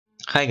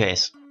Hi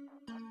guys,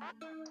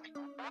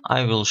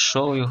 I will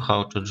show you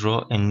how to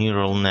draw a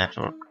neural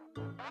network.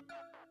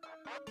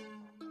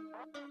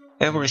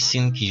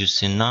 Everything you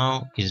see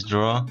now is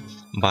drawn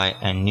by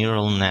a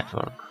neural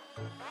network.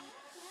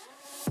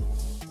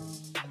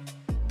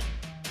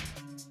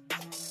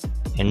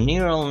 A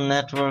neural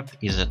network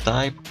is a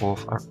type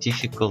of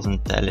artificial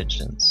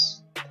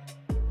intelligence.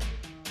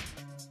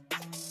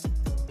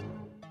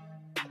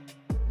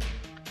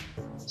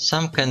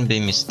 Some can be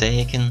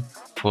mistaken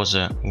for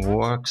the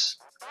works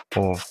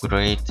of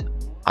great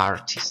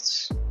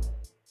artists.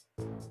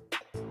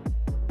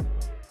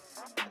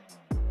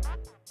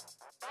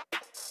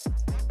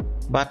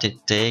 But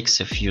it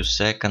takes a few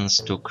seconds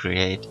to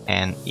create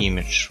an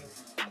image.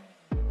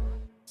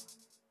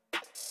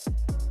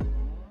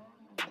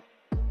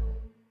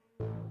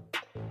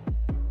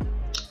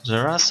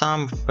 There are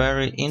some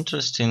very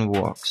interesting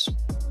works.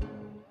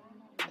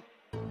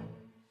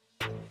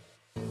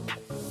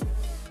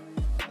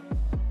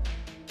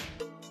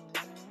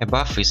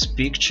 Above this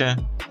picture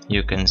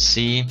you can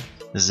see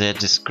the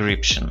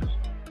description.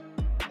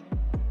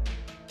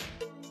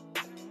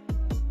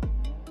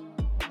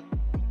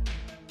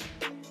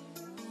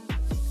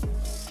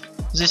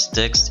 This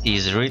text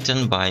is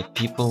written by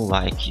people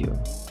like you.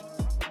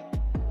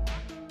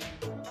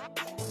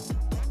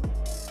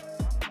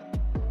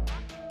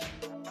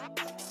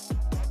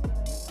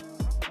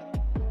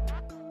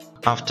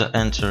 After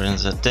entering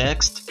the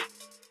text,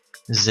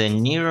 the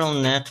neural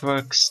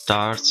network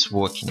starts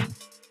working.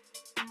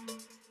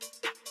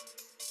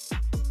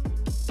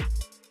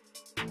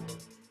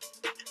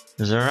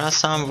 There are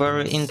some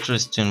very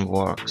interesting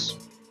works.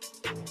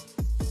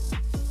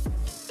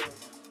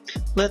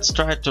 Let's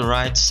try to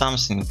write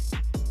something.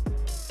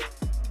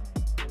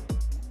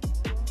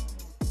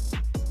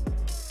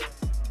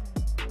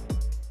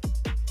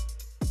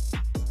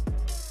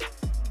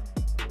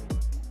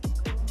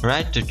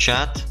 Write to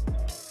chat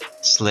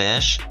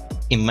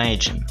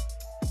 /imagine.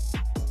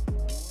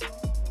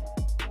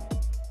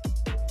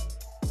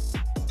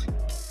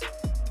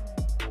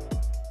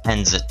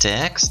 And the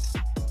text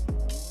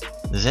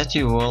that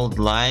you would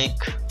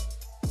like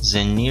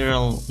the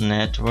neural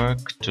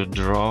network to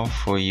draw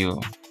for you.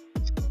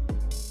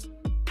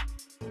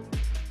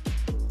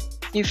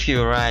 If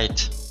you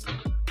write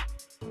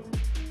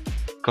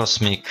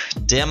cosmic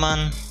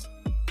demon,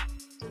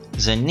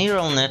 the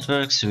neural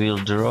networks will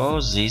draw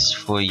this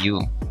for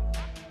you.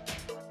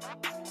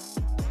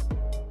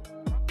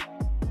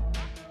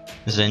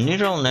 The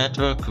neural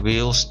network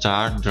will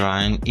start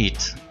drawing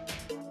it.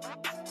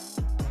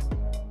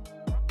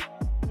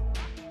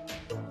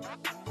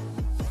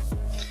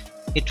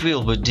 It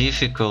will be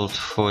difficult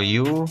for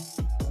you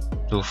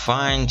to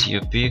find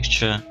your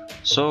picture,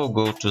 so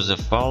go to the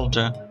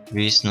folder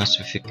with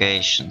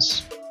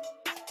notifications.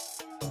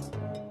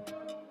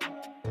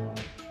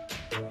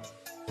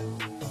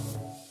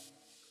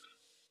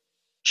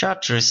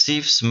 Chat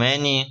receives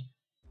many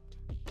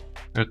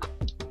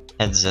requests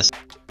at the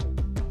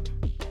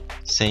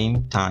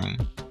same time.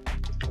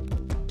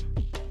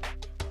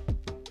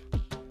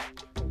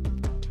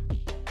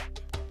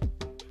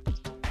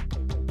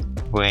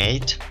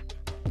 Wait.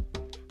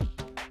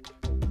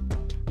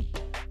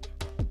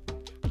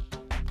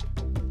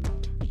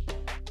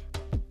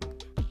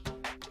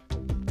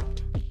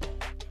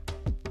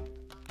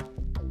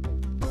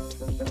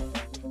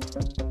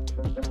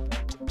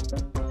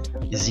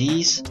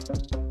 These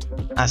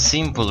are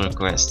simple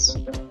requests,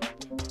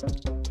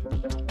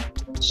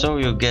 so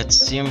you get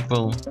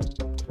simple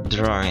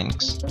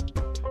drawings.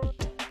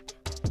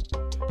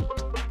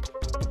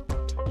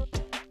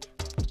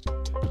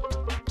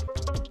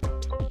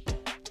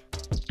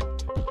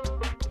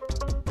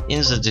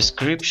 In the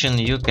description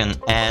you can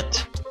add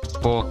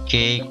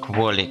 4K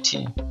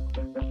quality,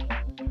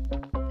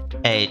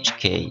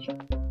 HK,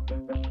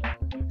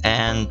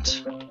 and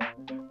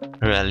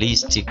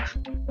realistic,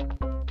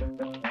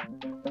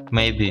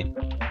 maybe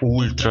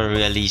ultra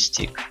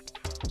realistic.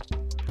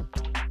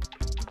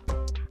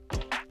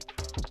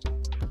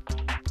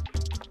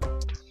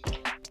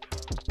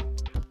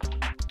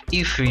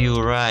 If you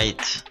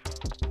write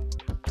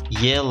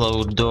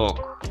yellow dog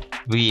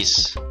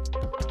with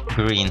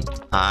green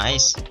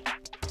eyes,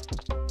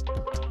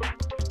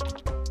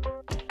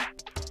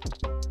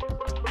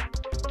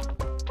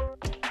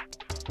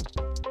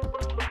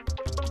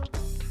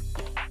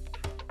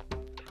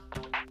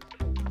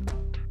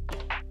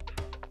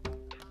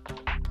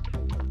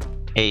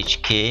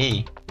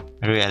 HK,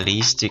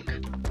 realistic.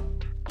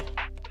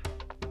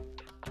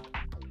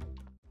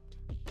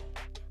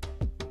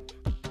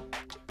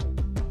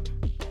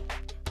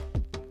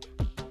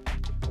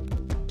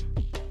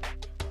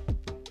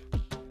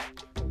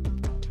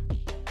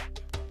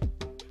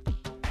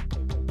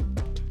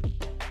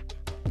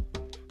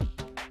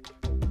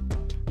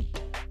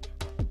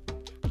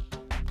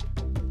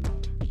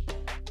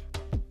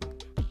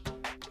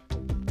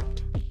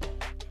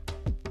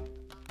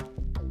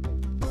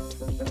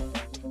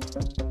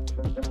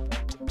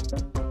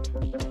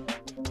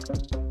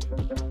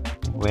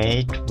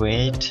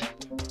 Wait.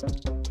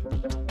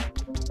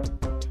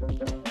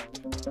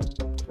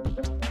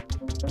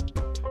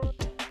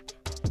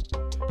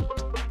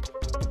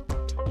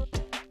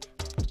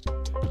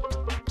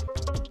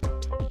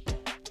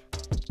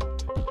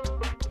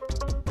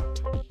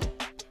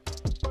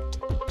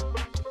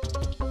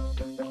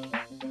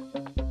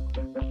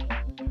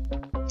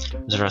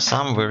 There are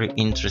some very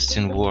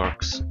interesting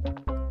works.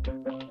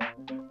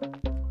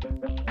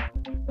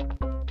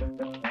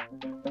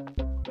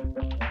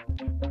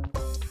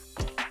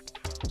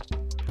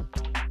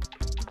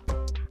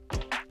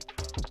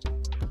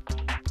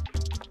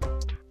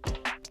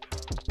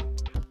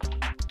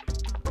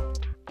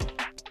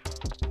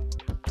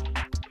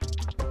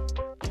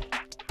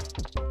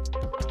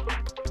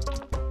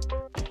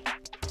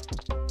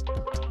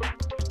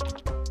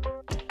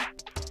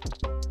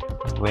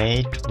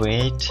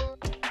 Wait.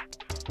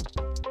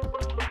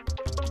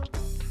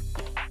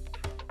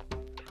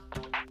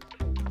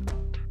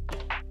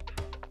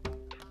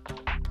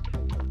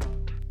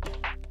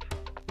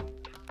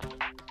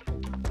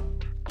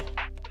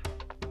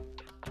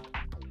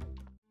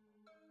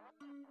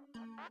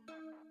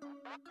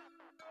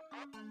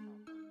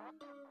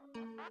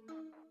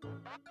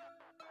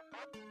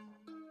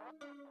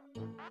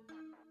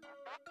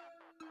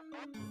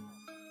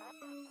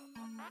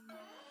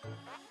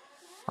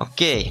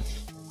 Okay.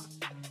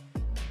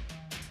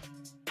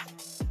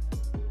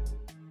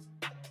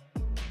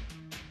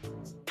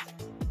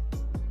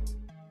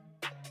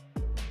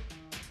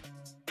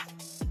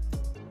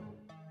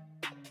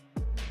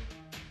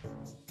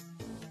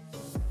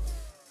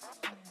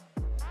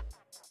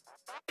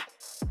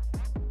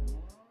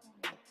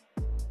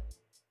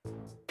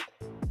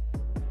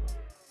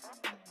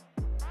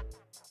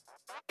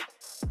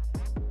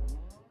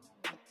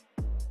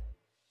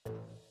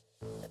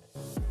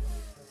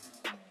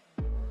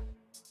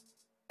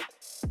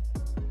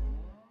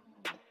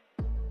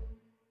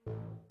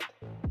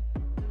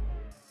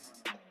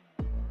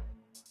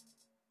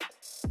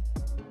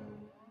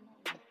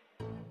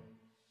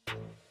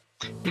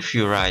 If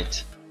you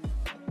write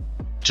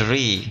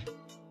 3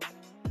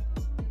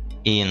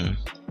 in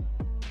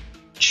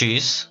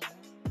cheese,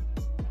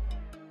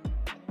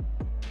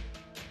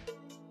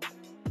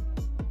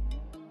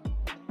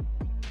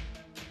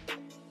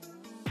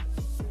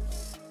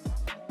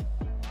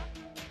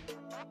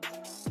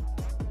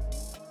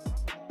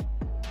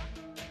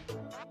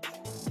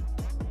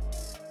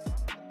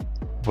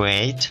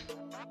 wait.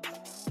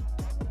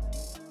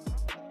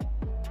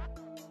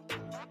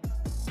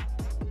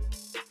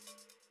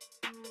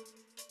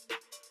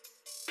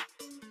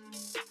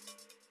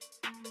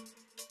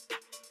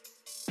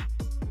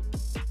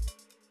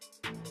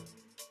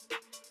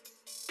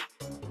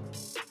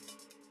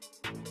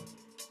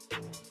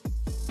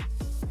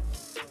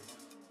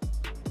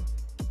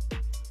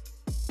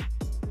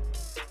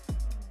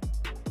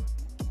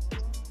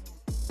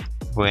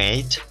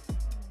 Wait.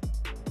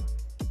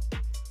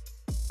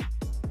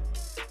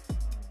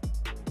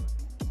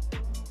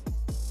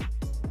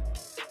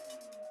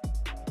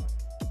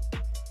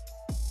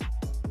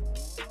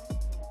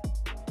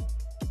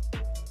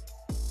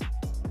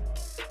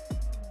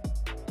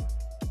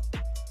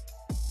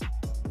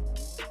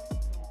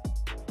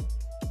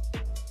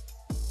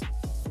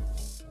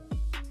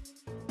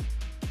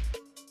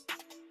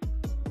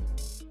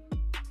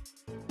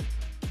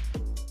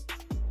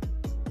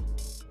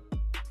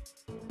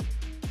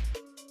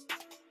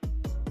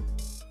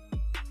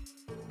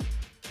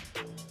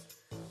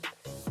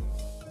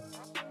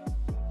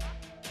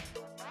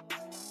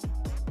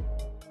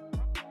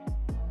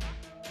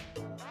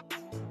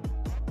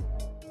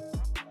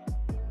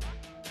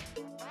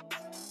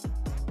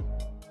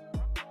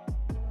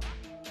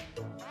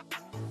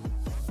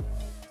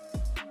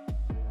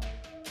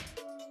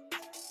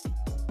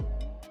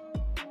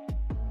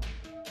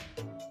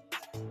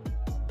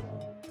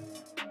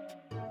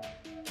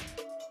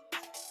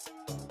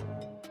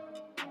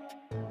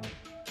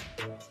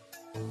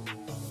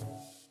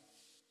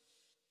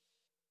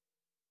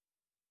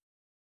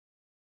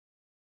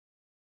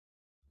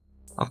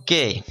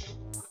 Okay.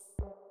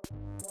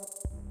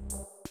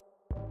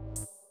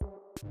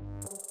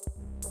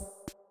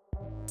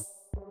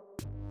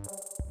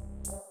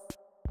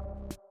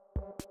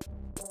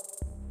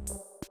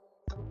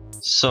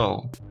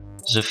 So,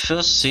 the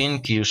first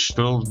thing you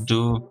should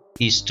do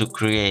is to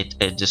create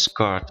a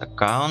Discord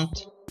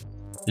account,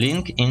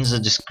 link in the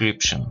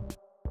description.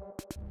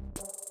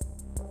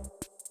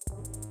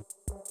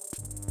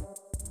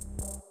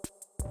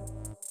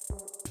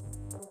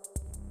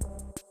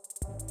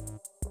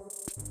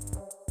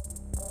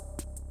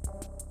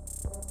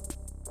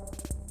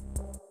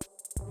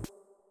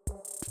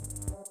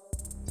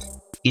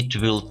 It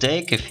will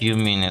take a few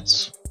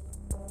minutes.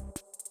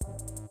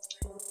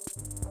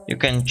 You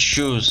can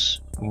choose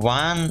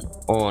 1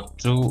 or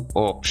 2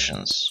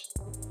 options.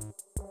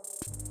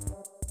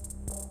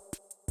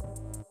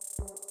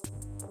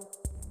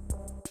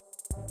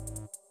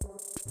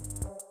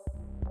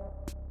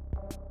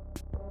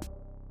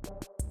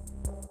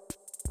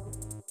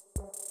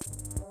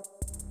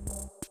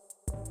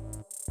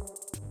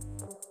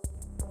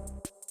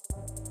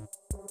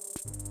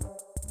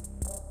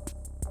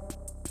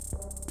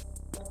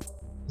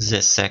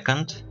 The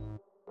second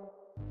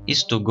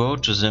is to go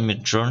to the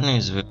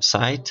Midjourney's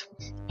website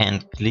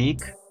and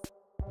click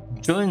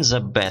Join the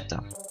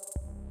beta.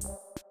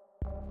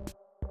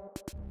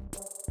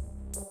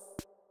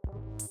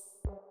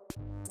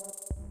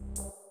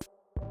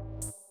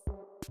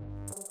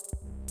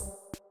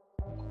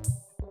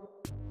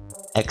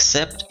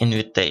 Accept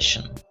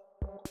invitation.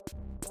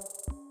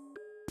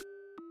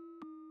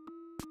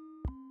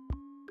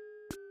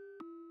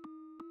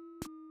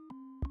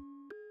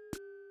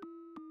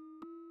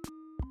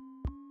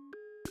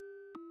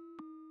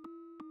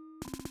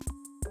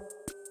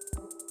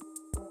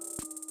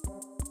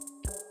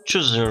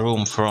 Choose the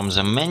room from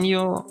the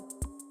menu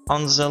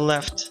on the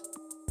left.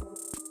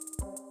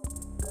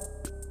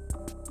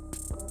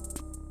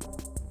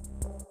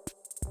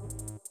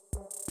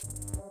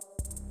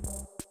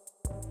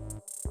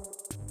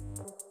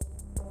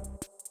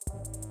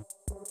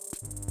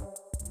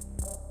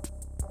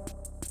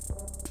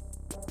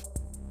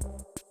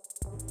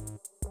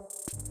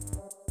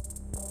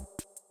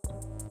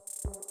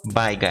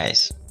 Bye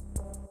guys.